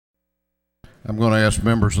I'm going to ask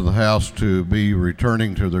members of the House to be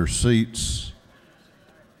returning to their seats.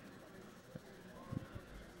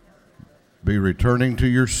 Be returning to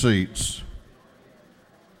your seats.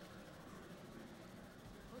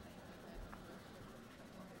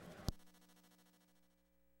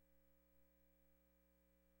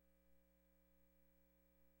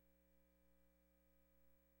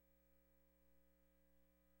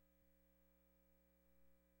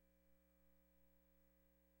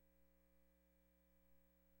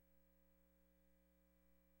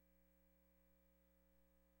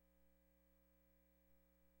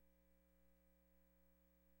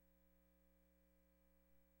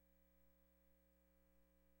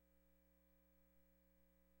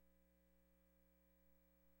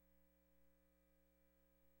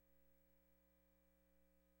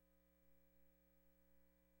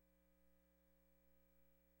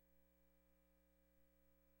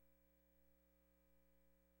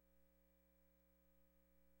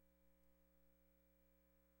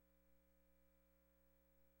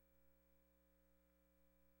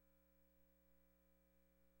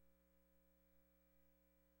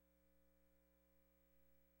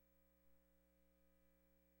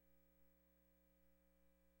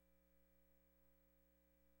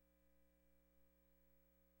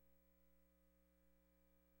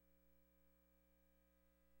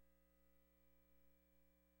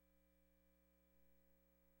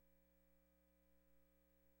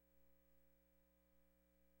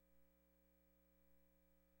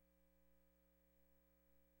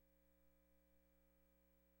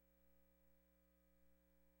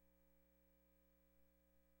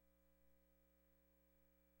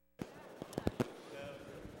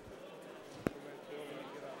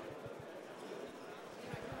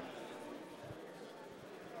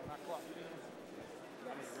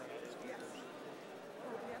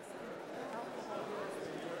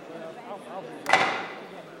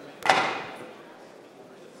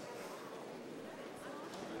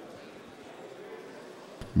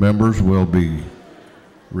 Members will be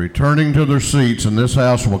returning to their seats and this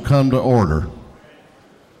House will come to order.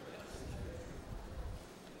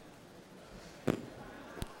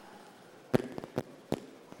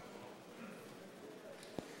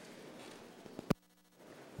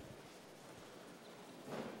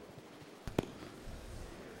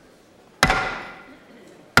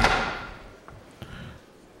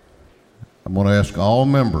 I'm going to ask all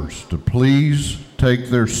members to please take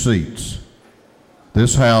their seats.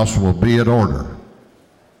 This House will be at order.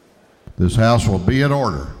 This House will be at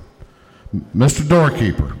order. Mr.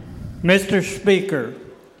 Doorkeeper. Mr. Speaker,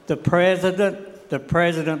 the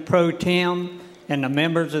President Pro Tem, and the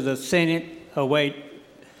members of the Senate await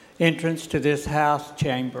entrance to this House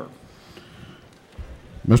chamber.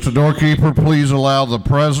 Mr. Doorkeeper, please allow the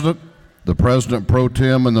President Pro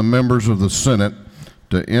Tem, and the members of the Senate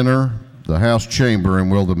to enter the House chamber, and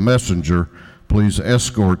will the messenger please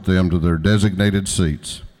escort them to their designated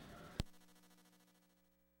seats.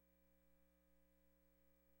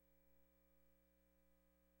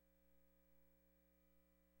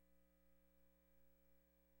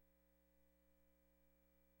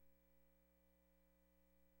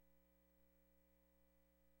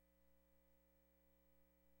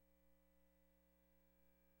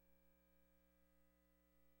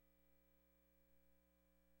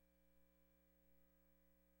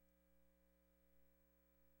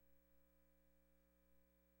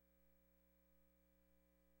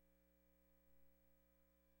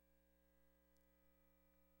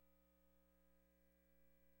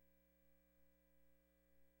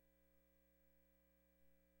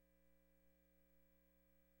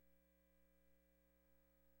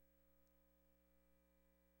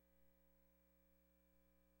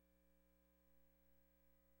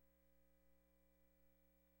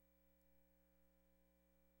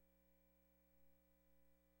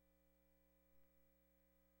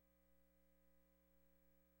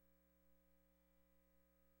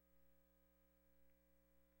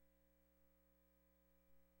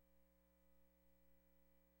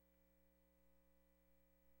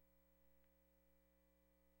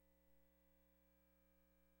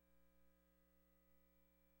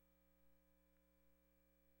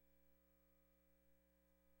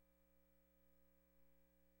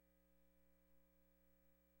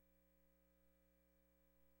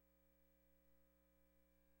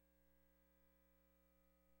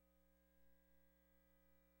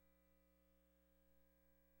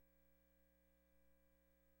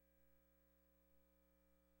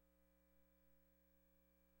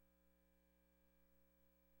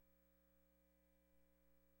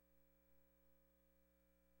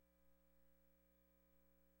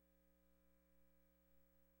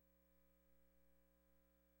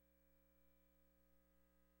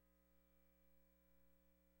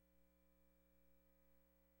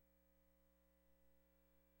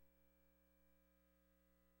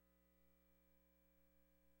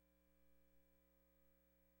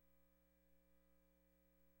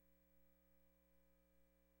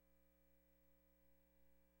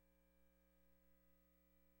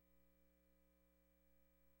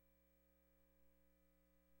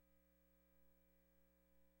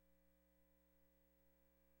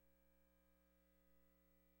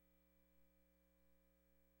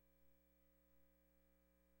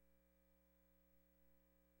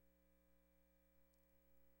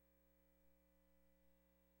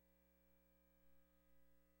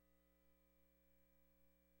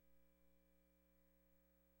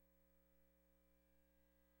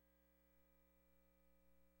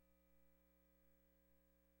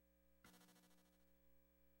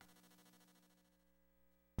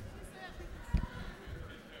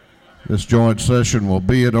 This joint session will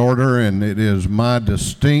be in order, and it is my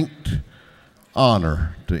distinct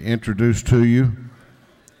honor to introduce to you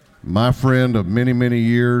my friend of many, many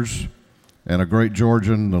years and a great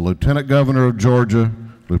Georgian, the Lieutenant Governor of Georgia,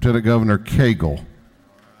 Lieutenant Governor Cagle.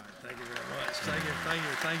 Thank you very much.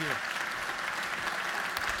 Thank you.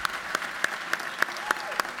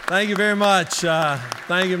 Thank you very much.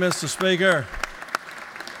 Thank you, Mr. Speaker.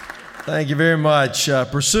 Thank you very much.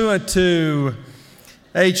 Pursuant to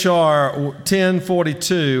H.R.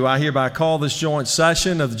 1042, I hereby call this joint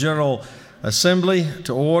session of the General Assembly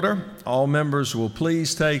to order. All members will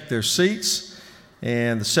please take their seats,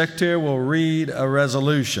 and the Secretary will read a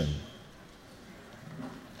resolution.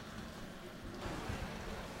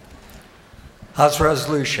 House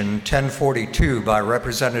Resolution 1042 by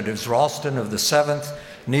Representatives Ralston of the 7th,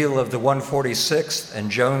 Neal of the 146th,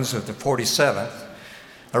 and Jones of the 47th.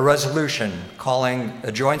 A resolution calling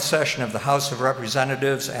a joint session of the House of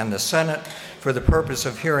Representatives and the Senate for the purpose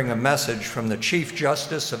of hearing a message from the Chief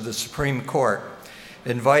Justice of the Supreme Court,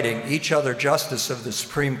 inviting each other Justice of the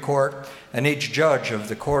Supreme Court and each Judge of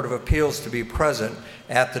the Court of Appeals to be present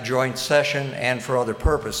at the joint session and for other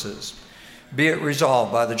purposes. Be it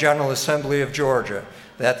resolved by the General Assembly of Georgia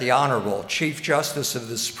that the Honorable Chief Justice of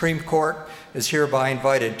the Supreme Court is hereby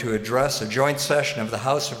invited to address a joint session of the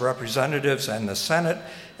House of Representatives and the Senate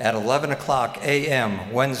at 11 o'clock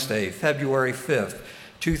a.m. Wednesday, February 5th,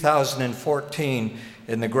 2014,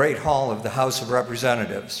 in the Great Hall of the House of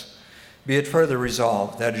Representatives. Be it further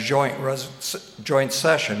resolved that a joint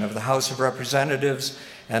session of the House of Representatives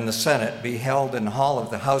and the Senate be held in the Hall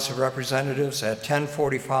of the House of Representatives at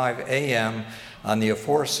 10:45 a.m. on the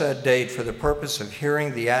aforesaid date for the purpose of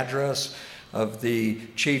hearing the address of the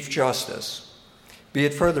Chief Justice. Be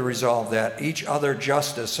it further resolved that each other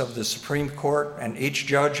Justice of the Supreme Court and each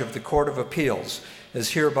Judge of the Court of Appeals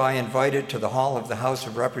is hereby invited to the Hall of the House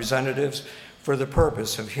of Representatives for the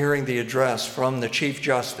purpose of hearing the address from the Chief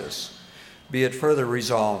Justice. Be it further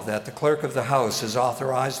resolved that the Clerk of the House is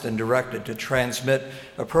authorized and directed to transmit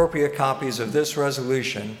appropriate copies of this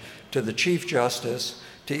resolution to the Chief Justice,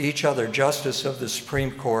 to each other Justice of the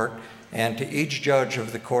Supreme Court, and to each Judge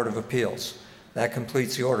of the Court of Appeals. That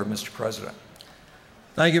completes the order, Mr. President.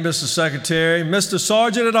 Thank you, Mr. Secretary. Mr.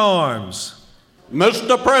 Sergeant at Arms.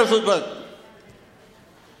 Mr. President,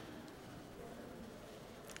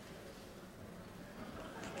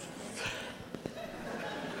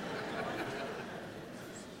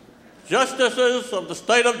 Justices of the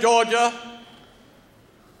state of Georgia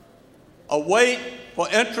await for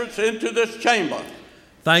entrance into this chamber.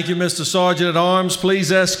 Thank you, Mr. Sergeant at Arms.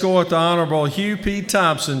 Please escort the Honorable Hugh P.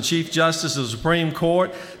 Thompson, Chief Justice of the Supreme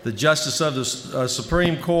Court, the Justice of the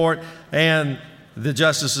Supreme Court, and the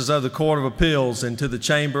Justices of the Court of Appeals into the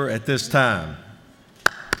chamber at this time.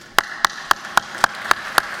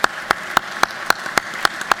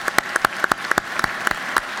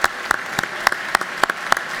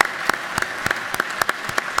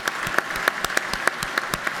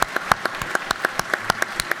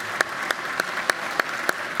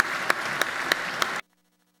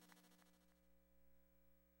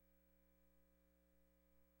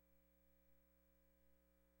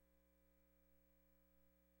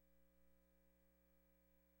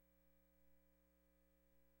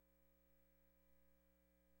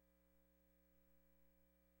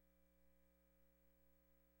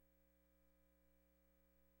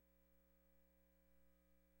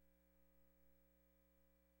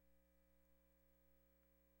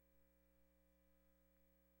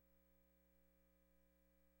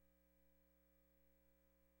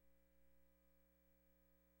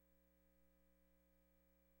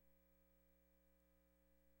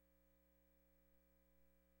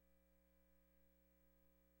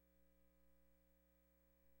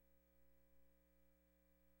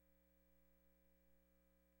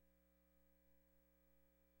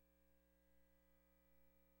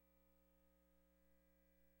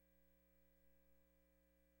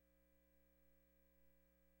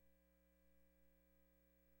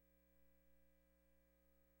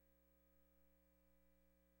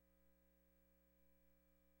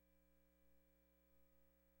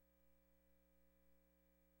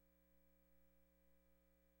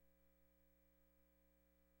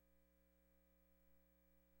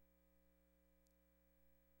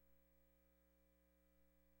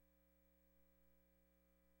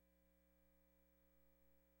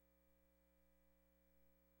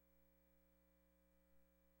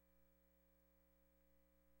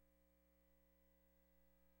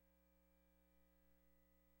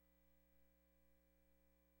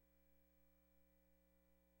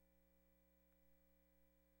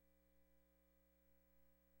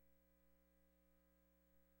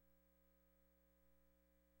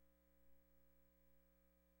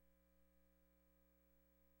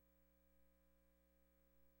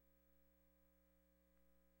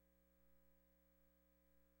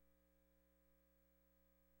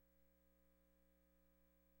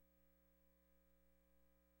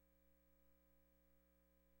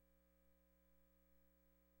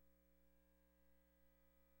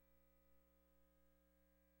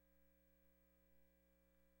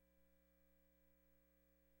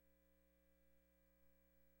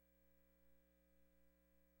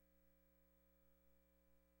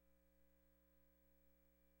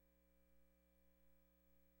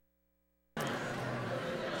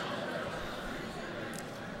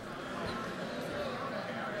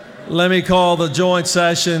 Let me call the joint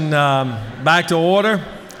session back to order.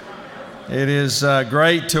 It is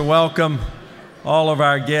great to welcome all of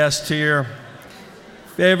our guests here.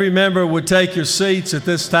 If every member would take your seats at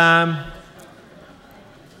this time.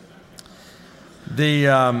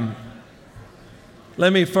 Let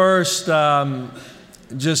me first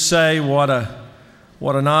just say what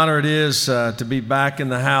an honor it is to be back in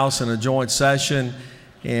the House in a joint session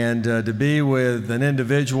and to be with an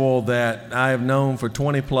individual that I have known for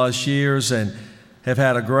 20 plus years and have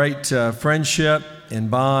had a great friendship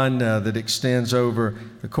and bond that extends over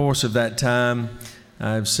the course of that time.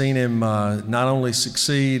 I've seen him not only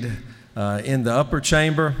succeed in the upper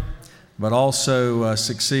chamber, but also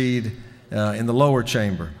succeed in the lower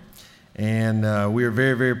chamber. And we are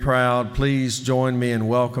very, very proud. Please join me in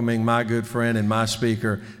welcoming my good friend and my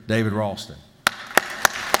speaker, David Ralston.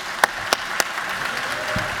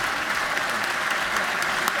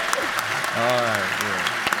 All right, good.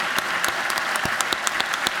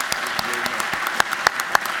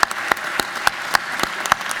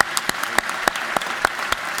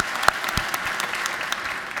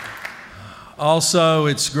 Also,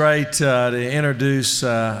 it's great to introduce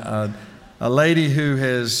a lady who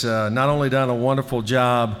has not only done a wonderful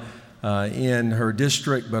job in her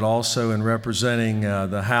district, but also in representing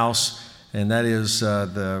the House, and that is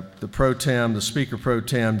the Speaker Pro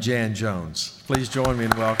Tem, Jan Jones. Please join me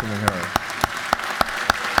in welcoming her.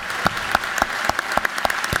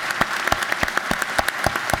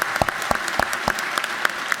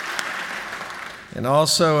 And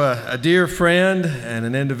also a dear friend and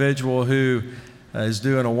an individual who is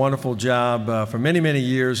doing a wonderful job for many, many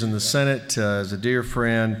years in the Senate as a dear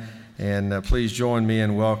friend. And please join me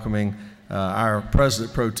in welcoming our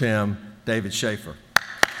President Pro Tem, David Schaefer.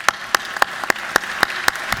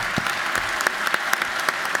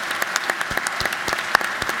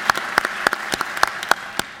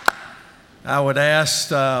 I would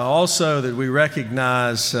ask also that we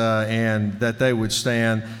recognize and that they would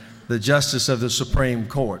stand the Justice of the Supreme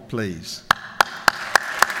Court, please.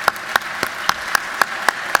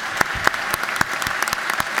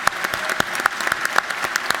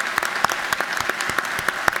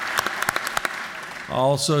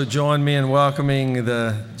 Also join me in welcoming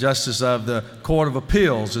the Justice of the Court of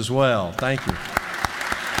Appeals as well. Thank you.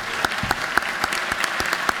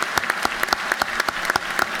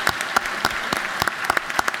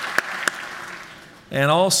 And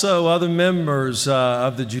also other members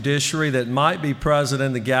of the judiciary that might be present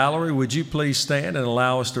in the gallery, would you please stand and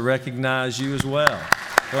allow us to recognize you as well?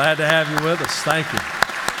 Glad to have you with us. Thank you.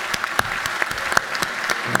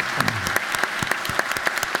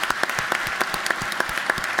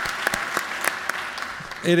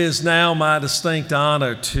 It is now my distinct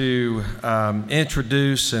honor to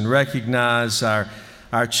introduce and recognize our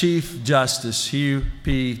Chief Justice, Hugh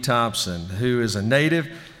P. Thompson, who is a native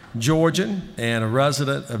Georgian and a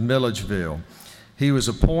resident of Milledgeville. He was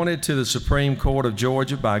appointed to the Supreme Court of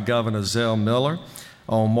Georgia by Governor Zell Miller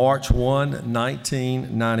on March 1,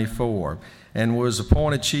 1994, and was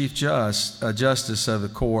appointed Chief Justice of the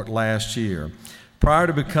court last year. Prior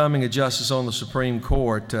to becoming a justice on the Supreme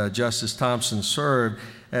Court, Justice Thompson served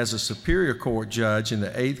as a Superior Court judge in the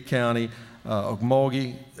 8th County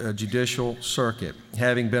Ocmulgee Judicial Circuit,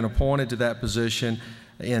 having been appointed to that position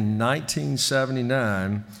in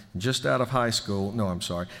 1979, just out of high school,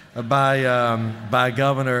 by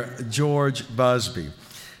Governor George Busby.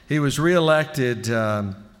 He was reelected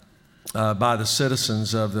by the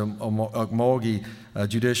citizens of the Ocmulgee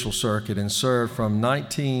Judicial Circuit and served from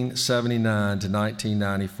 1979 to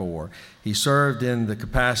 1994. He served in the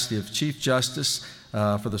capacity of Chief Justice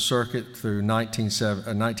for the circuit through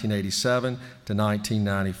 1987 to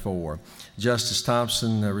 1994. Justice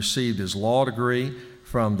Thompson received his law degree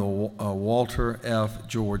from the Walter F.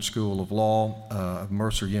 George School of Law of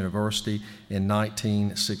Mercer University in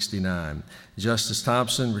 1969. Justice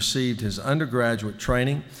Thompson received his undergraduate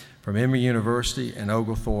training from Emory University and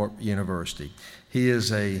Oglethorpe University. He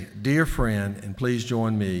is a dear friend, and please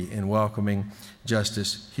join me in welcoming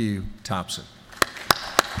Justice Hugh Thompson.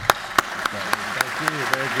 Thank you,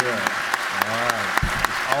 very good. All right,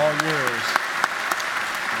 it's all yours.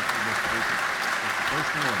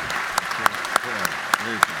 First one.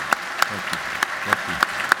 Thank you. Thank you.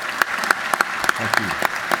 Thank you.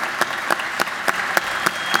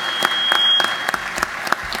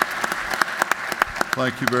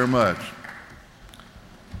 Thank you very much.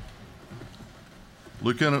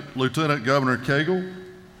 Lieutenant Governor Cagle,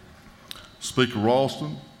 Speaker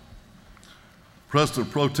Ralston,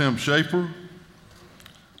 President Pro Tem Schaefer,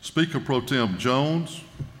 Speaker Pro Tem Jones,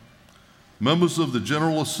 members of the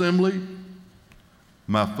General Assembly,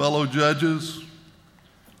 my fellow judges,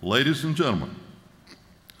 Ladies and gentlemen,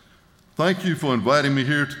 thank you for inviting me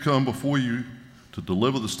here to come before you to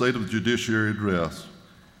deliver the State of the Judiciary address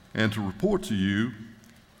and to report to you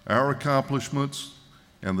our accomplishments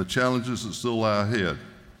and the challenges that still lie ahead.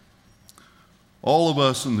 All of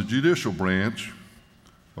us in the judicial branch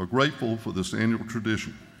are grateful for this annual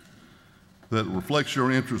tradition that reflects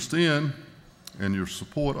your interest in and your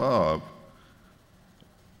support of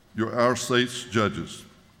our state's judges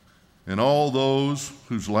and all those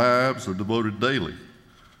whose lives are devoted daily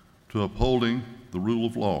to upholding the rule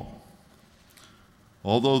of law.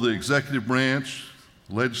 Although the executive branch,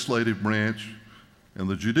 legislative branch, and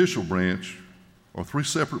the judicial branch are three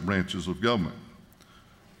separate branches of government,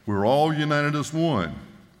 we're all united as one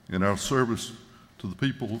in our service to the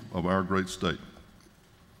people of our great state.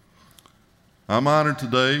 I'm honored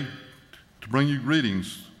today to bring you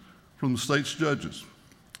greetings from the state's judges,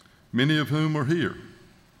 many of whom are here.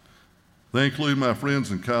 They include my friends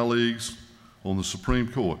and colleagues on the Supreme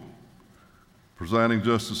Court, Presiding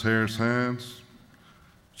Justice Harris Hines,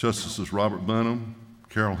 Justices Robert Benham,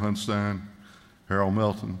 Carol Hunstein, Harold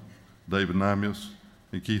Melton, David Namias,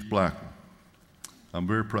 and Keith Blackman. I'm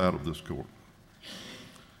very proud of this court.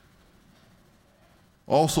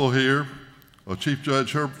 Also here are Chief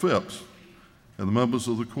Judge Herb Phipps and the members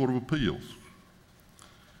of the Court of Appeals,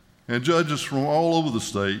 and judges from all over the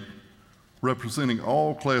state representing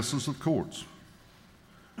all classes of courts.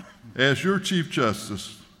 As your Chief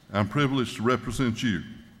Justice, I'm privileged to represent you,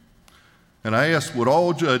 and I ask would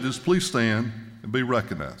all judges please stand and be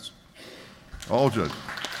recognized. All judges.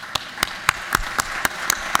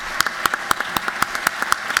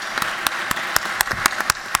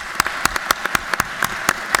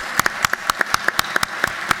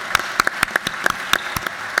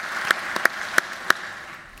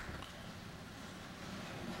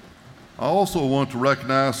 I also want to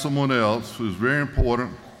recognize someone else who's very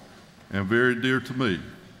important and very dear to me,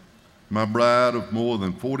 my bride of more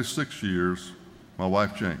than 46 years, my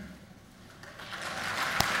wife Jane.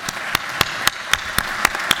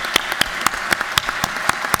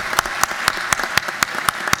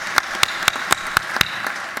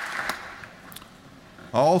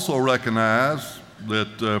 I also recognize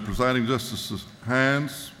that Presiding Justice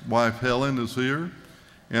Hines' wife Helen is here,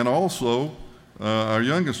 and also our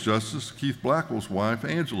youngest justice, Keith Blackwell's wife,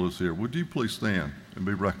 Angela, is here. Would you please stand and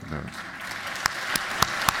be recognized?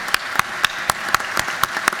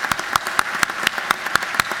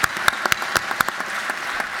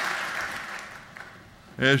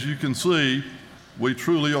 As you can see, we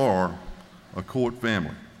truly are a court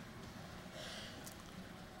family.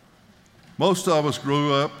 Most of us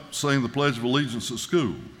grew up saying the Pledge of Allegiance at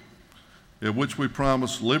school, in which we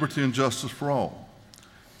promised liberty and justice for all.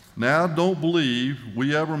 Now, don't believe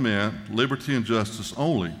we ever meant liberty and justice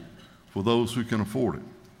only for those who can afford it.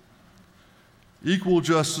 Equal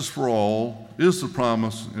justice for all is the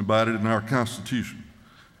promise embodied in our Constitution,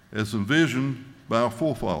 as envisioned by our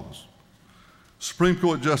forefathers. Supreme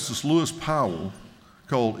Court Justice Lewis Powell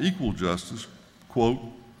called equal justice, quote,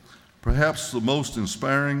 perhaps the most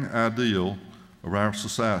inspiring ideal of our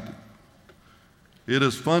society. It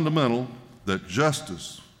is fundamental that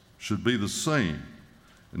justice should be the same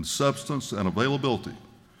in substance and availability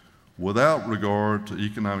without regard to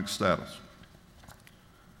economic status.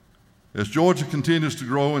 As Georgia continues to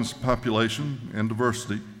grow in population and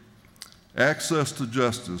diversity, access to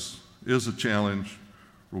justice is a challenge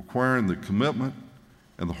requiring the commitment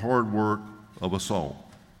and the hard work of us all.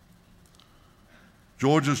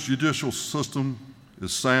 Georgia's judicial system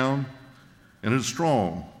is sound and it is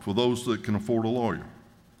strong for those that can afford a lawyer.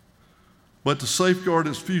 But to safeguard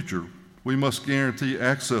its future, we must guarantee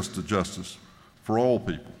access to justice for all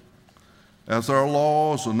people, as our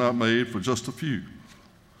laws are not made for just a few.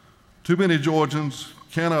 Too many Georgians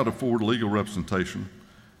cannot afford legal representation,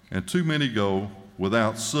 and too many go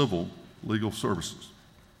without civil legal services.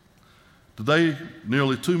 Today,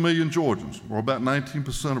 nearly 2 million Georgians, or about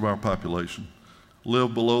 19% of our population,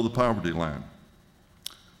 live below the poverty line.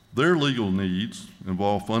 Their legal needs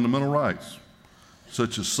involve fundamental rights,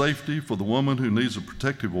 such as safety for the woman who needs a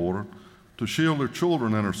protective order to shield her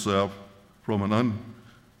children and herself from an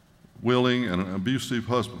unwilling and an abusive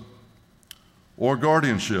husband, or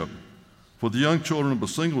guardianship for the young children of a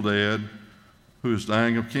single dad who is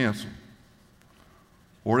dying of cancer,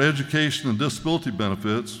 or education and disability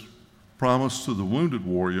benefits promised to the wounded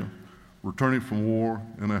warrior returning from war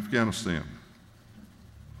in Afghanistan.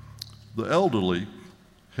 The elderly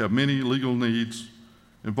have many legal needs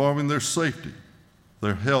involving their safety,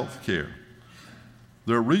 their health care,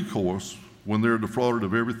 their recourse when they're defrauded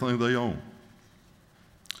of everything they own.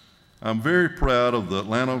 I'm very proud of the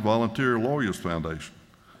Atlanta Volunteer Lawyers Foundation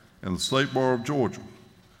and the State Bar of Georgia,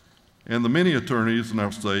 and the many attorneys in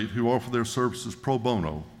our state who offer their services pro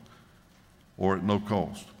bono or at no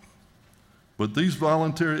cost. But these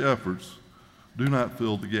voluntary efforts do not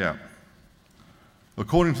fill the gap.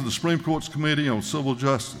 According to the Supreme Court's Committee on Civil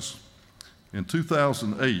Justice, in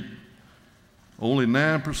 2008, only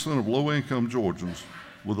 9% of low-income Georgians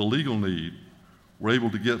with a legal need were able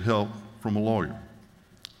to get help from a lawyer.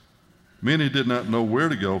 Many did not know where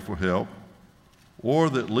to go for help or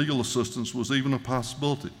that legal assistance was even a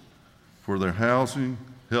possibility for their housing,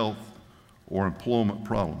 health, or employment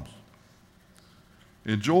problems.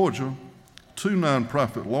 In Georgia, 2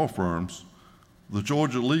 nonprofit law firms, the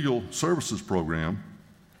Georgia Legal Services Program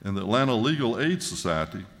and the Atlanta Legal Aid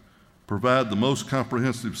Society, provide the most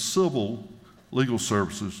comprehensive civil legal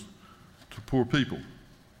services to poor people.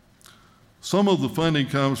 Some of the funding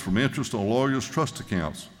comes from interest on lawyers' trust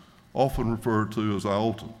accounts, often referred to as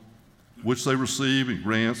IOLTA, which they receive in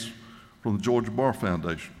grants from the Georgia Bar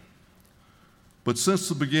Foundation. But since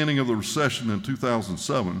the beginning of the recession in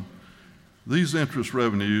 2007, these interest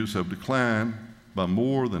revenues have declined by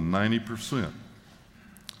more than 90%.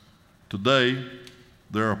 Today,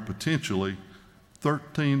 there are potentially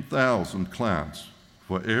 13,000 clients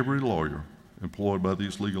for every lawyer employed by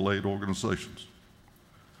these legal aid organizations.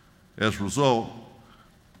 As a result,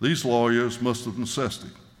 these lawyers must of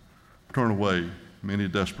necessity turn away many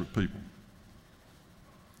desperate people.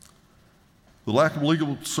 The lack of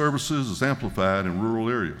legal services is amplified in rural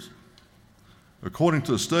areas. According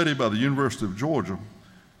to a study by the University of Georgia,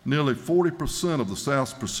 nearly 40% of the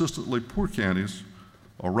South's persistently poor counties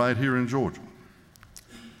are right here in Georgia.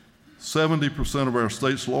 70% of our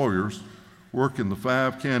state's lawyers work in the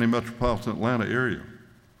 5-county metropolitan Atlanta area.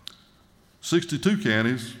 62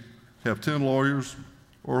 counties have 10 lawyers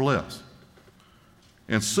or less.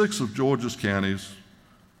 And 6 of Georgia's counties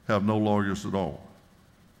have no lawyers at all.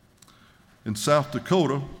 In South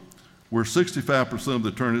Dakota, where 65% of the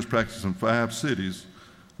attorneys practice in 5 cities,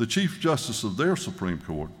 the Chief Justice of their Supreme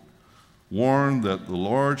Court warned that the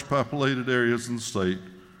large populated areas in the state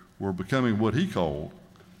were becoming what he called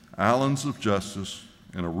islands of justice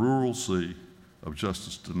in a rural sea of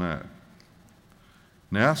justice denied.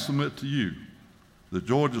 Now I submit to you that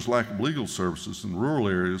Georgia's lack of legal services in rural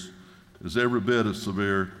areas is every bit as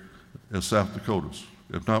severe as South Dakota's,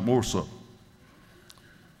 if not more so.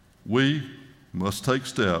 We must take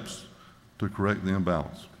steps to correct the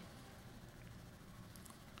imbalance.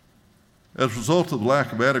 As a result of the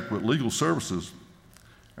lack of adequate legal services,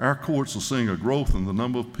 our courts are seeing a growth in the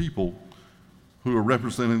number of people who are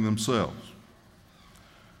representing themselves.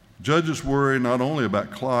 Judges worry not only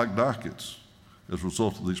about clogged dockets as a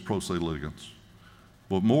result of these pro se litigants,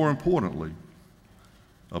 but more importantly,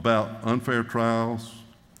 about unfair trials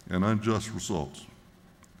and unjust results.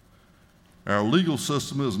 Our legal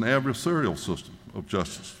system is an adversarial system of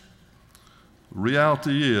justice. The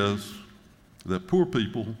reality is that poor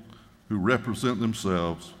people who represent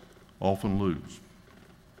themselves often lose.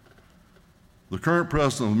 The current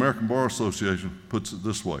president of the American Bar Association puts it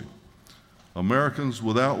this way: Americans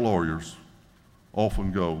without lawyers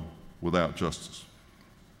often go without justice.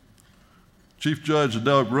 Chief Judge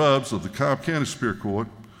Adele Grubbs of the Cobb County Superior Court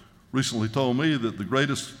recently told me that the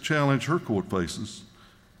greatest challenge her court faces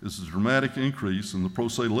is the dramatic increase in the pro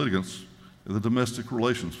se litigants in the domestic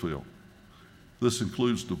relations field. This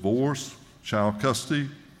includes divorce, child custody,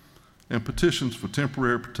 and petitions for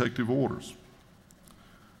temporary protective orders.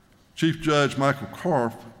 Chief Judge Michael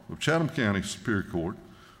Karff of Chatham County Superior Court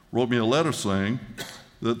wrote me a letter saying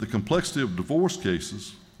that the complexity of divorce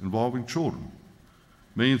cases involving children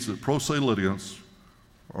means that pro se litigants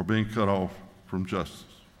are being cut off from justice.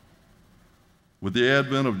 With the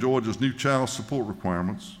advent of Georgia's new child support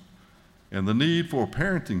requirements and the need for a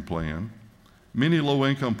parenting plan, many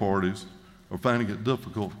low-income parties are finding it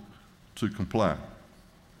difficult to comply.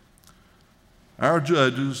 Our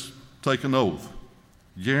judges take an oath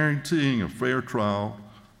guaranteeing a fair trial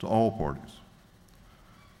to all parties.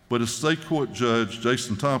 But as State Court Judge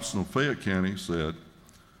Jason Thompson of Fayette County said,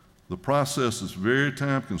 the process is very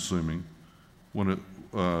time-consuming when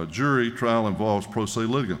a jury trial involves pro se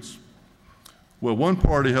litigants. Well, one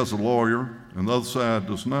party has a lawyer and the other side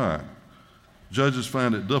does not. Judges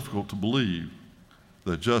find it difficult to believe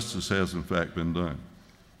that justice has in fact been done.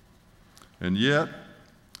 And yet,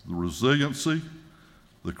 the resiliency,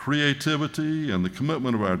 the creativity, and the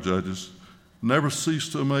commitment of our judges never cease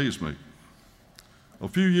to amaze me. A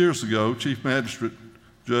few years ago, Chief Magistrate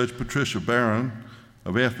Judge Patricia Barron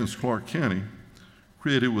of Athens-Clarke County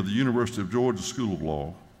created with the University of Georgia School of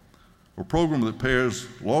Law a program that pairs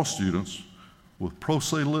law students with pro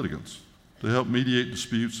se litigants to help mediate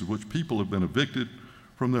disputes in which people have been evicted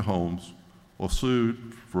from their homes or sued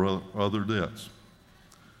for other debts.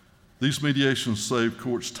 These mediations save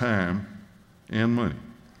courts time and money.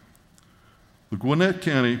 The Gwinnett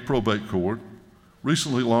County Probate Court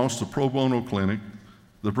recently launched a pro bono clinic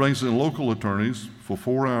that brings in local attorneys for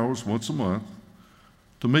 4 hours once a month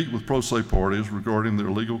to meet with pro se parties regarding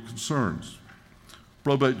their legal concerns.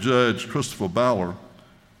 Probate Judge Christopher Bowler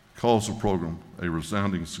calls the program a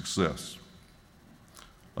resounding success.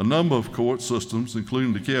 A number of court systems,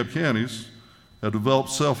 including DeKalb counties, have developed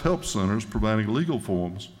self-help centers providing legal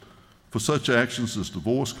forms for such actions as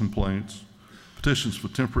divorce complaints, petitions for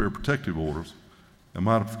temporary protective orders, and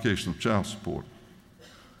modification of child support.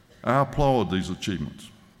 I applaud these achievements,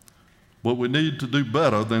 but we need to do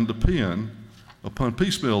better than depend upon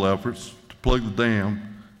piecemeal efforts to plug the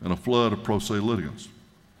dam in a flood of pro se litigants.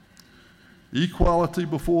 Equality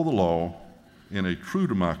before the law in a true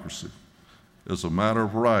democracy is a matter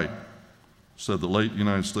of right, said the late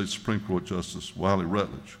United States Supreme Court Justice Wiley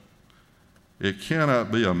Rutledge. It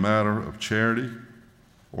cannot be a matter of charity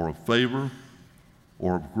or of favor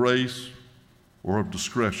or of grace or of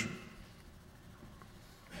discretion.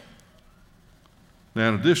 Now,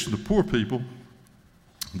 in addition to poor people,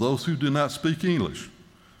 those who do not speak English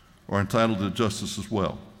are entitled to justice as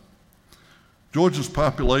well. Georgia's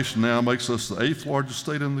population now makes us the 8th largest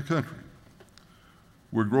state in the country.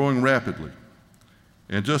 We're growing rapidly,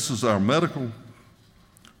 and just as our medical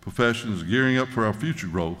profession is gearing up for our future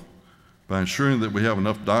growth by ensuring that we have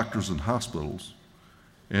enough doctors and hospitals,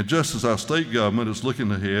 and just as our state government is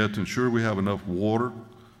looking ahead to ensure we have enough water,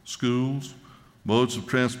 schools, modes of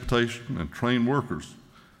transportation, and trained workers,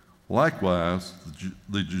 likewise,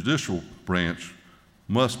 the judicial branch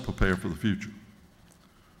must prepare for the future.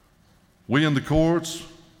 We in the courts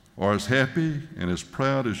are as happy and as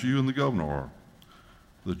proud as you and the governor are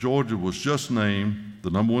that Georgia was just named the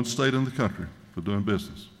 #1 state in the country for doing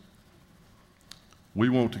business. We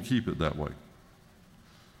want to keep it that way.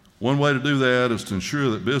 One way to do that is to ensure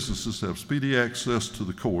that businesses have speedy access to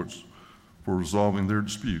the courts for resolving their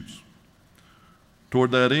disputes.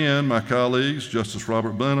 Toward that end, my colleagues, Justice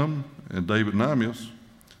Robert Benham and David Namias,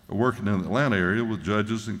 are working in the Atlanta area with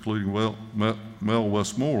judges including Mel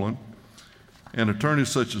Westmoreland and attorneys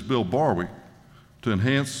such as Bill Barwick to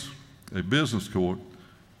enhance a business court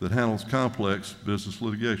that handles complex business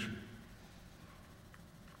litigation.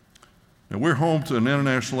 And we're home to an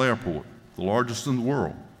international airport, the largest in the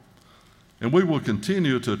world, and we will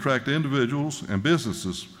continue to attract individuals and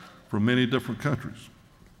businesses from many different countries.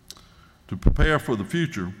 To prepare for the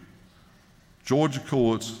future, Georgia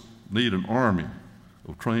courts need an army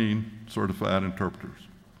of trained, certified interpreters.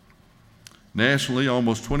 Nationally,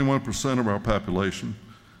 almost 21% of our population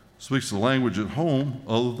speaks the language at home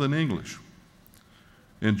other than English.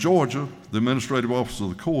 In Georgia, the Administrative Office of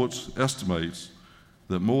the Courts estimates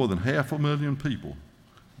that more than 500,000 people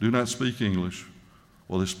do not speak English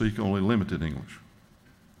or they speak only limited English.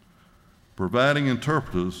 Providing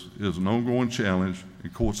interpreters is an ongoing challenge in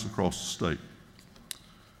courts across the state.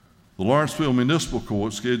 The Lawrenceville Municipal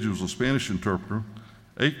Court schedules a Spanish interpreter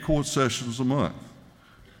 8 court sessions a month,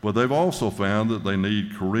 but they've also found that they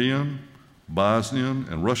need Korean, Bosnian,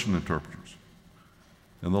 and Russian interpreters.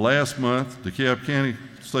 In the last month, DeKalb County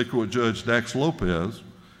State Court Judge Dax Lopez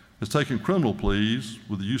has taken criminal pleas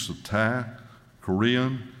with the use of Thai,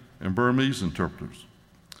 Korean, and Burmese interpreters.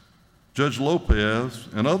 Judge Lopez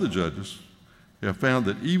and other judges have found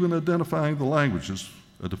that even identifying the languages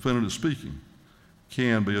a defendant is speaking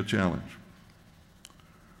can be a challenge.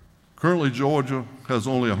 Currently, Georgia has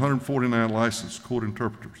only 149 licensed court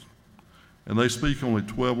interpreters, and they speak only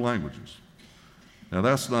 12 languages. Now,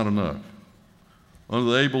 that's not enough. Under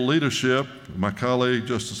the able leadership of my colleague,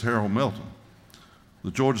 Justice Harold Melton,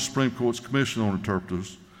 the Georgia Supreme Court's Commission on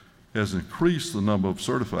Interpreters has increased the number of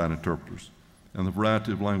certified interpreters and the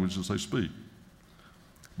variety of languages they speak.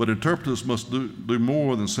 But interpreters must do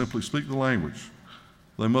more than simply speak the language.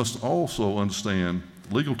 They must also understand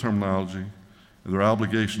legal terminology and their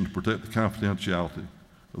obligation to protect the confidentiality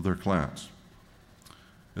of their clients.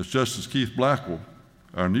 As Justice Keith Blackwell,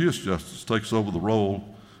 our newest justice, takes over the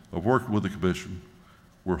role of working with the Commission,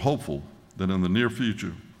 we're hopeful that in the near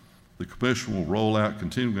future, the Commission will roll out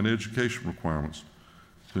continuing education requirements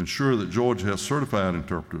to ensure that Georgia has certified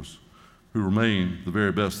interpreters who remain the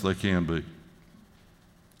very best they can be.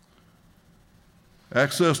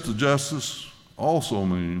 Access to justice also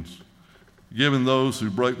means giving those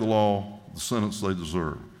who break the law the sentence they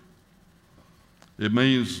deserve. It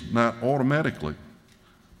means not automatically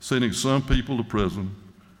sending some people to prison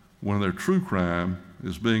when their true crime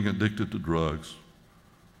is being addicted to drugs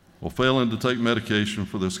or failing to take medication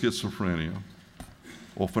for their schizophrenia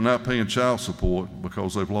or for not paying child support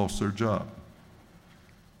because they've lost their job.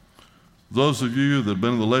 Those of you that have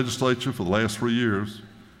been in the legislature for the last 3 years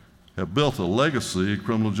have built a legacy of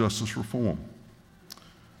criminal justice reform.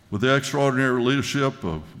 With the extraordinary leadership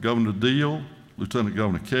of Governor Deal, Lieutenant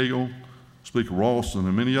Governor Cagle, Speaker Ralston,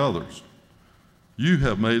 and many others, you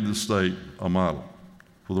have made the state a model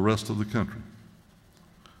for the rest of the country.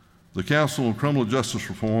 The Council on Criminal Justice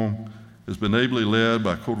Reform has been ably led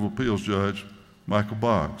by Court of Appeals Judge Michael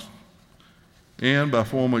Boggs and by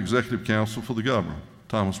former Executive Counsel for the Governor,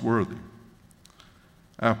 Thomas Worthy.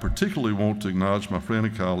 I particularly want to acknowledge my friend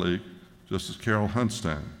and colleague, Justice Carol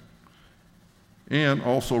Hunstein, and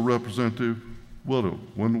also Representative Wendell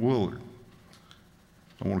Willard.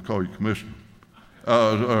 I want to call you Commissioner,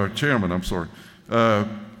 Chairman, I'm sorry.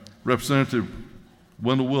 Representative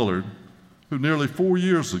Wendell Willard, who nearly 4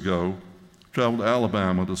 years ago traveled to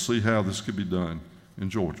Alabama to see how this could be done in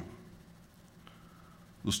Georgia.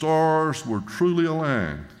 The stars were truly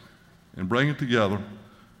aligned in bringing together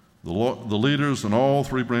the leaders in all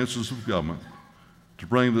three branches of government to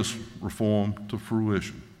bring this reform to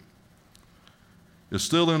fruition. It's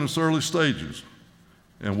still in its early stages,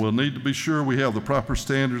 and we'll need to be sure we have the proper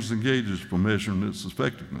standards and gauges for measuring its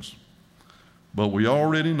effectiveness. But we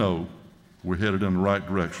already know we're headed in the right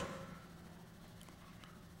direction.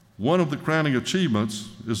 One of the crowning achievements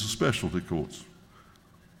is the specialty courts,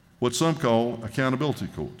 what some call accountability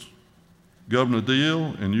courts. Governor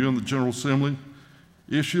Deal and you in the General Assembly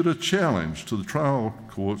issued a challenge to the trial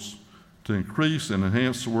courts to increase and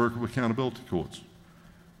enhance the work of accountability courts.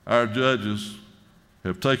 Our judges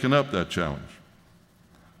have taken up that challenge.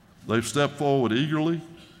 They've stepped forward eagerly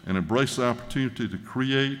and embraced the opportunity to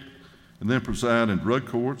create and then preside in drug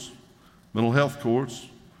courts, mental health courts,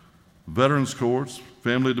 veterans courts,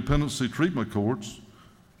 family dependency treatment courts,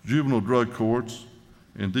 juvenile drug courts,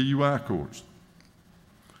 and DUI courts.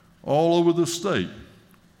 All over the state,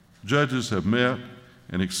 judges have met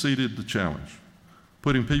and exceeded the challenge,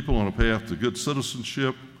 putting people on a path to good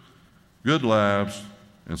citizenship, good lives,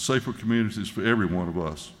 and safer communities for every one of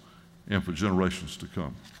us and for generations to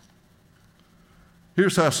come.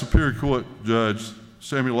 Here's how Superior Court Judge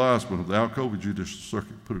Samuel Osmond of the Alcova Judicial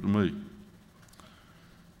Circuit put it to me.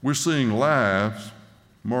 We're seeing lives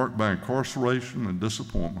marked by incarceration and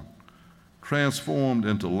disappointment transformed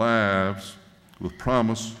into lives with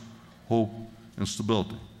promise, hope, and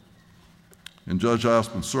stability. In Judge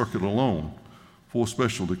Osmond's circuit alone, 4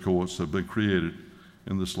 specialty courts have been created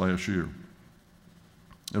in this last year.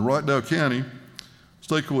 In Rockdale County,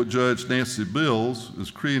 State Court Judge Nancy Bills is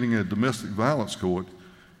creating a domestic violence court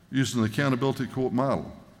using the accountability court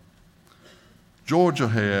model. Georgia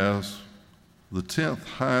has the 10th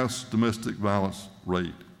highest domestic violence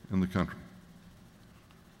rate in the country.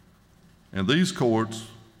 And these courts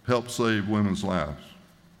help save women's lives.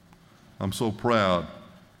 I'm so proud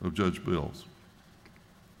of Judge Bills.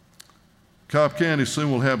 Cobb County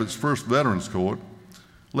soon will have its first Veterans Court,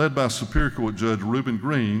 led by Superior Court Judge Reuben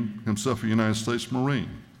Green, himself a United States Marine.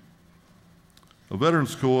 A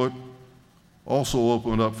Veterans Court also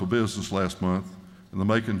opened up for business last month in the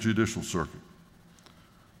Macon Judicial Circuit.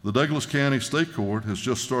 The Douglas County State Court has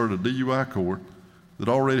just started a DUI court that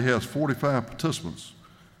already has 45 participants,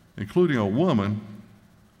 including a woman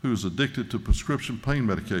who is addicted to prescription pain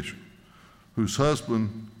medication, whose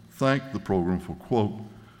husband thanked the program for, quote,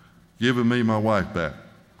 giving me my wife back.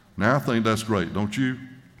 Now, I think that's great, don't you?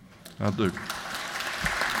 I do.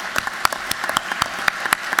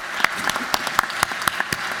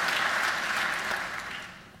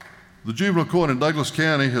 The juvenile court in Douglas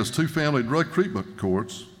County has 2 family drug treatment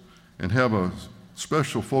courts and have a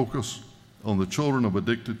special focus on the children of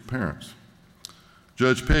addicted parents.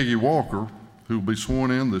 Judge Peggy Walker, who will be sworn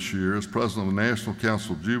in this year as president of the National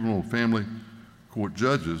Council of Juvenile and Family Court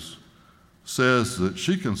Judges, says that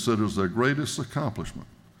she considers their greatest accomplishment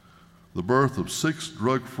the birth of 6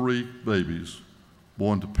 drug-free babies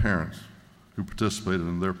born to parents who participated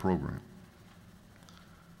in their program.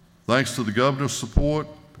 Thanks to the governor's support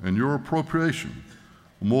and your appropriation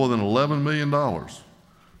of more than $11 million,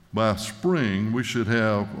 by spring we should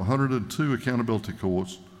have 102 accountability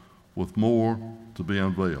courts with more to be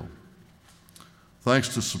unveiled. Thanks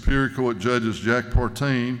to Superior Court Judges Jack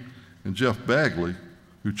Partain and Jeff Bagley,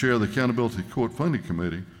 who chair the Accountability Court Funding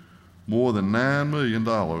Committee, more than $9 million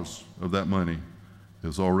of that money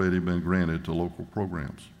has already been granted to local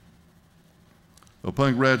programs.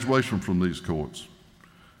 Upon graduation from these courts,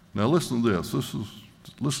 now listen to this,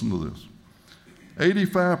 listen to this.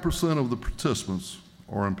 85% of the participants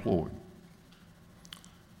are employed.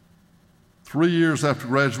 3 years after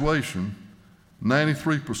graduation,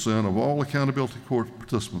 93% of all accountability court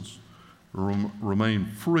participants remain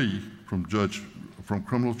free from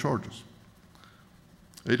criminal charges.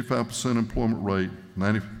 85% employment rate,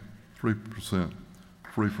 93%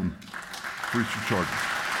 free from future charges.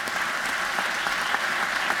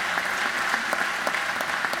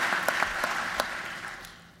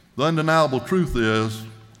 The undeniable truth is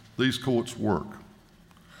these courts work.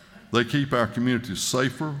 They keep our communities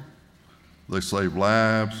safer, they save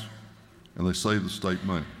lives, and they save the state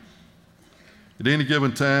money. At any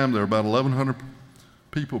given time, there are about 1,100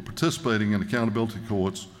 people participating in accountability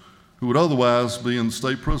courts who would otherwise be in the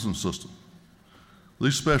state prison system.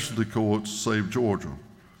 These specialty courts save Georgia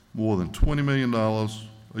more than $20 million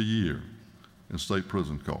a year in state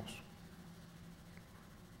prison costs.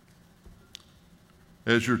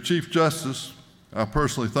 As your Chief Justice, I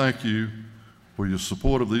personally thank you for your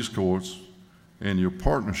support of these courts and your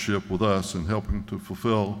partnership with us in helping to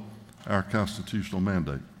fulfill our constitutional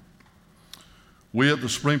mandate. We at the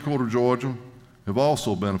Supreme Court of Georgia have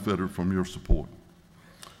also benefited from your support,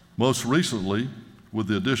 most recently with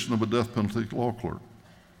the addition of a death penalty law clerk.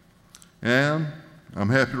 And I'm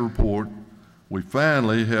happy to report we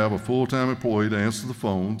finally have a full-time employee to answer the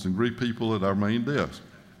phones and greet people at our main desk.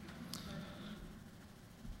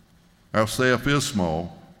 Our staff is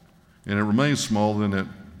small, and it remains smaller than it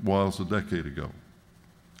was a decade ago.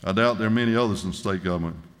 I doubt there are many others in state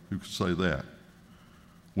government who could say that.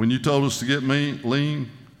 When you told us to get lean,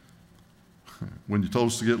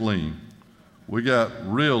 we got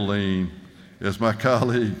real lean, as my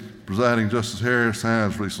colleague, Presiding Justice Harris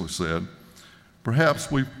Hines recently said.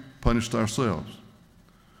 Perhaps we punished ourselves.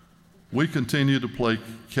 We continue to play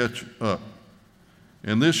catch up.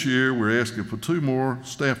 And this year, we're asking for 2 more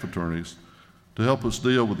staff attorneys to help us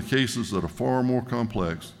deal with the cases that are far more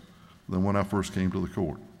complex than when I first came to the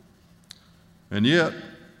court. And yet,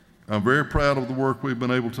 I'm very proud of the work we've been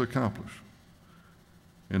able to accomplish.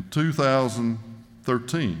 In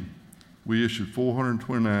 2013, we issued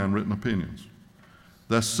 429 written opinions.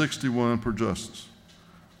 That's 61 per justice.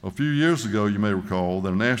 A few years ago, you may recall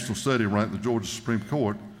that a national study ranked the Georgia Supreme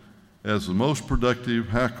Court as the most productive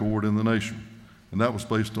high court in the nation, and that was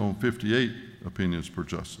based on 58 opinions per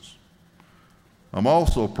justice. I'm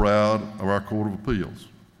also proud of our Court of Appeals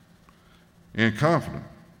and confident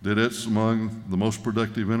that it's among the most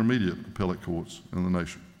productive intermediate appellate courts in the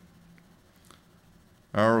nation.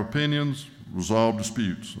 Our opinions resolve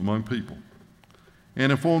disputes among people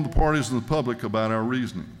and inform the parties and the public about our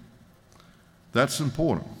reasoning. That's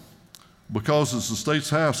important because as the state's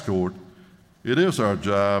highest court, it is our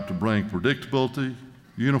job to bring predictability,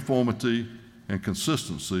 uniformity, and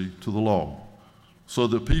consistency to the law so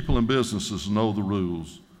that people and businesses know the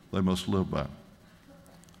rules they must live by.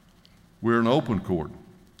 We're an open court.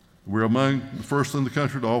 We're among the first in the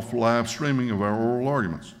country to offer live streaming of our oral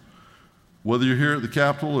arguments. Whether you're here at the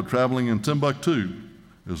Capitol or traveling in Timbuktu,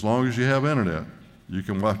 as long as you have internet, you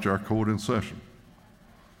can watch our court in session.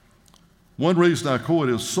 One reason our court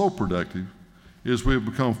is so productive is we have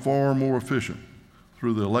become far more efficient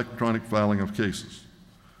through the electronic filing of cases.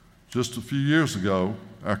 Just a few years ago,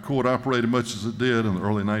 our court operated much as it did in the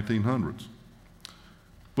early 1900s.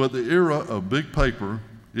 But the era of big paper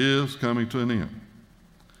is coming to an end,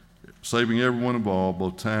 saving everyone involved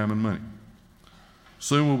both time and money.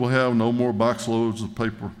 Soon we will have no more box loads of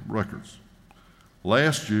paper records.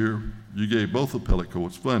 Last year, you gave both appellate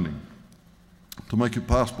courts funding to make it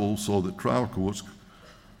possible so that trial courts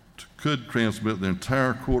could transmit the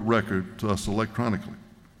entire court record to us electronically.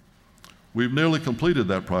 We've nearly completed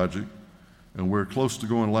that project, and we're close to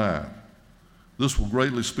going live. This will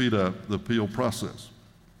greatly speed up the appeal process.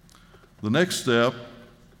 The next step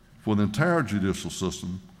for the entire judicial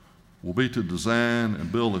system will be to design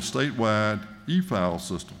and build a statewide e-file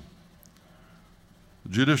system.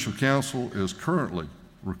 The Judicial Council is currently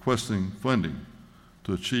requesting funding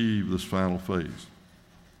to achieve this final phase.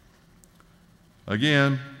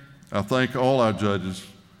 Again, I thank all our judges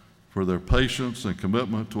for their patience and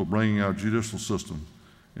commitment to bringing our judicial system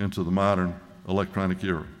into the modern electronic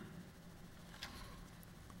era.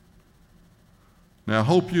 Now, I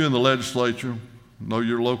hope you in the legislature know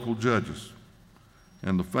your local judges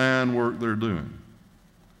and the fine work they're doing.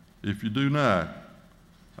 If you do not,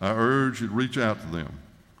 I urge you to reach out to them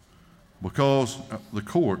because the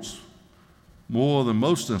courts, more than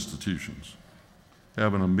most institutions,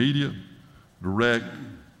 have an immediate, direct,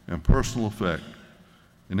 and personal effect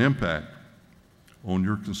and impact on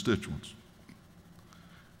your constituents.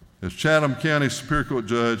 As Chatham County Superior Court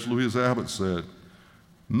Judge Louise Abbott said,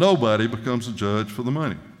 nobody becomes a judge for the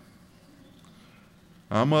money.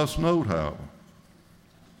 I must note, however,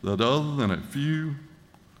 that other than a few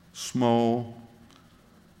small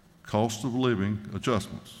cost of living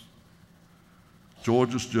adjustments,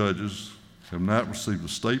 Georgia's judges have not received a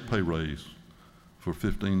state pay raise for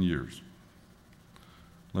 15 years.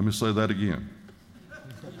 Let me say that again.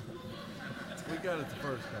 We got it the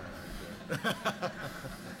first time.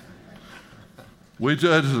 We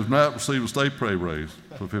judges have not received a state pay raise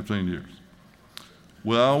for 15 years.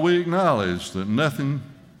 Well, we acknowledge that nothing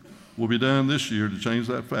will be done this year to change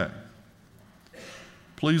that fact.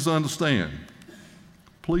 Please understand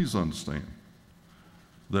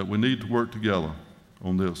that we need to work together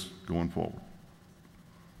on this going forward.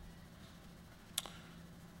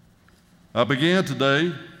 I began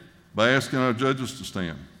today by asking our judges to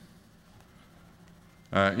stand.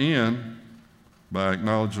 I end by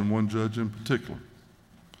acknowledging one judge in particular.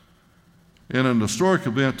 In an historic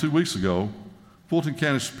event 2 weeks ago, Fulton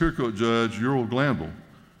County Superior Court Judge Ural Glanville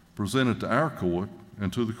presented to our court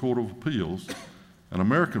and to the Court of Appeals an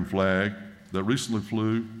American flag that recently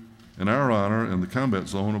flew in our honor in the combat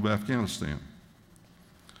zone of Afghanistan.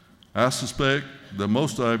 I suspect that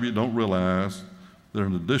most of you don't realize that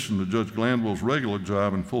in addition to Judge Glanville's regular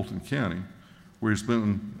job in Fulton County, where he's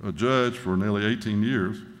been a judge for nearly 18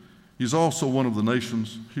 years, he's also one of the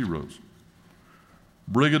nation's heroes.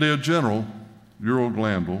 Brigadier General Ural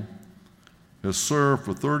Glanville has served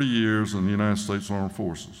for 30 years in the United States Armed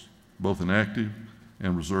Forces, both in active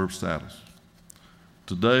and reserve status.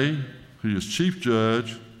 Today, he is Chief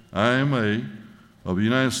Judge, IMA, of the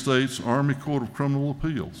United States Army Court of Criminal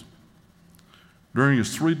Appeals. During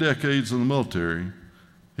his 3 decades in the military,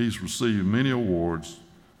 he's received many awards,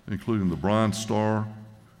 including the Bronze Star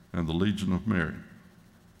and the Legion of Merit.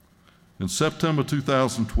 In September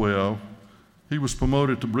 2012, he was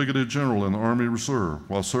promoted to Brigadier General in the Army Reserve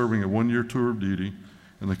while serving a 1-year tour of duty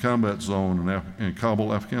in the combat zone in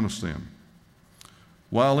Kabul, Afghanistan.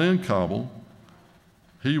 While in Kabul,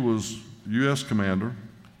 he was U.S. commander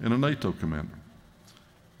and a NATO commander,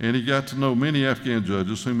 and he got to know many Afghan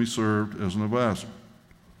judges whom he served as an advisor.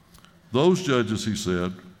 Those judges, he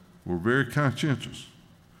said, were very conscientious,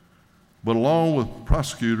 but along with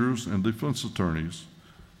prosecutors and defense attorneys,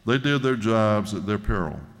 they did their jobs at their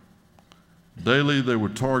peril. Daily, they were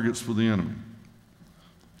targets for the enemy.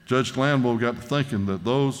 Judge Glanville got to thinking that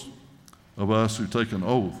those of us who take an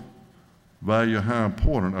oath value how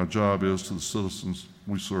important our job is to the citizens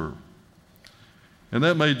we serve. And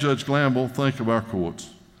that made Judge Glanville think of our courts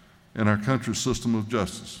and our country's system of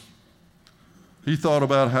justice. He thought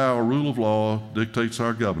about how a rule of law dictates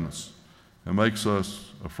our governance and makes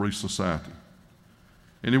us a free society.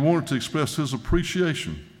 And he wanted to express his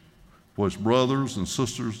appreciation for his brothers and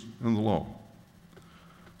sisters in the law.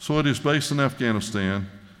 So at his base in Afghanistan,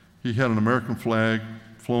 he had an American flag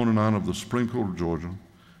flown in honor of the Supreme Court of Georgia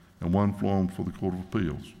and one flown for the Court of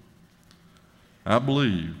Appeals. I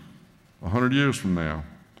believe 100 years from now,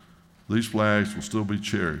 these flags will still be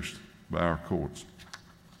cherished by our courts.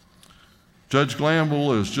 Judge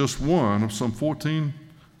Glanville is just one of some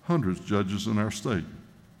 1,400 judges in our state.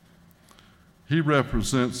 He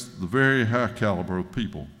represents the very high caliber of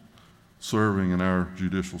people serving in our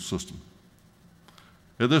judicial system.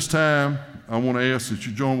 At this time, I want to ask that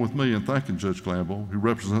you join with me in thanking Judge Glanville, who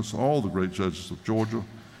represents all the great judges of Georgia,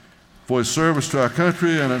 for his service to our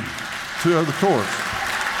country and to other courts.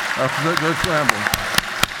 I present Judge Glanville.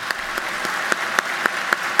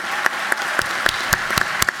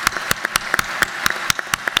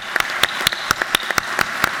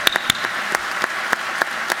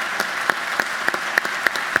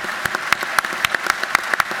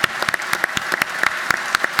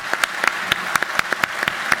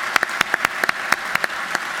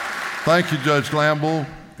 Thank you, Judge Glanville,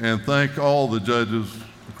 and thank all the judges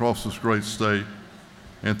across this great state.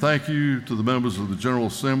 And thank you to the members of the General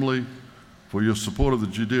Assembly for your support of the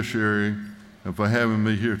judiciary and for having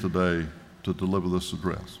me here today to deliver this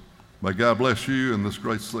address. May God bless you and this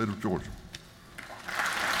great state of Georgia.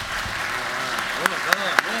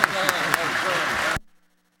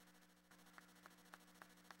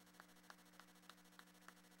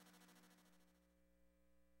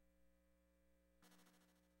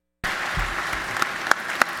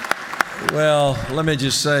 Well, let me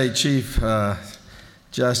just say, Chief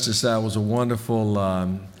Justice, that was a wonderful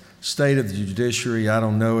state of the judiciary. I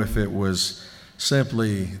don't know if it was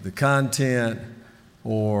simply the content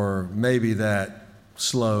or maybe that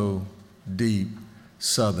slow, deep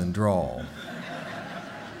Southern drawl.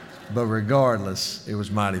 But regardless, it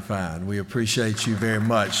was mighty fine. We appreciate you very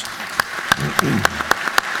much.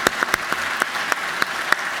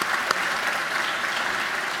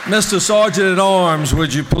 Mr. Sergeant at Arms,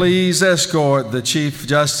 would you please escort the Chief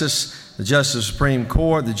Justice, the Justice of the Supreme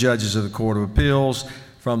Court, the judges of the Court of Appeals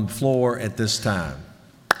from the floor at this time?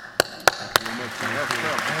 Thank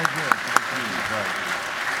you.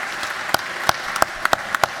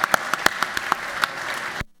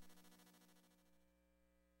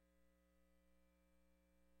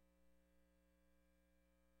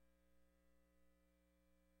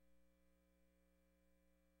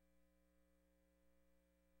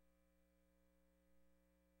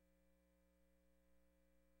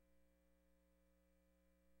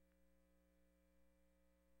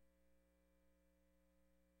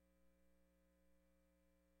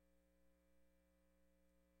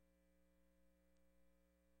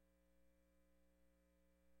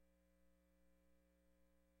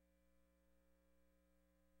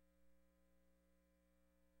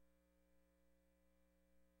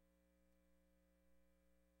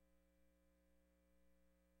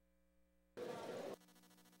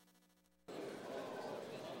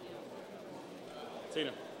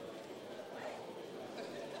 Tina.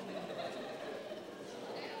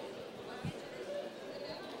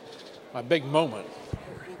 My big moment.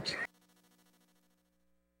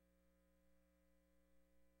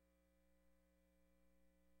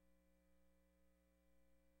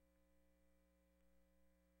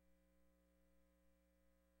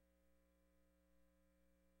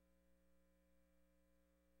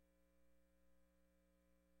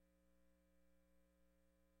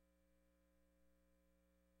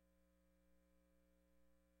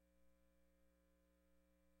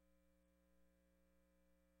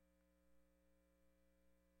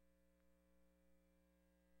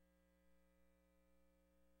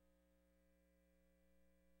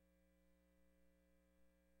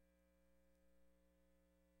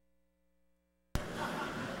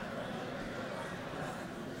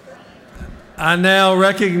 I now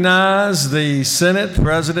recognize the Senate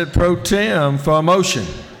President Pro Tem for a motion.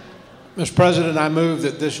 Mr. President, I move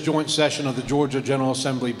that this joint session of the Georgia General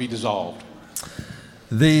Assembly be dissolved.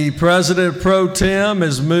 The President Pro Tem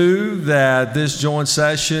has moved that this joint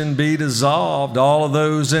session be dissolved. All of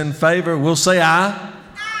those in favor will say aye.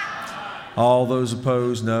 All those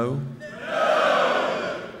opposed, no.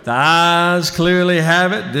 The ayes clearly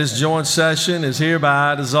have it. This joint session is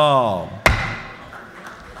hereby dissolved.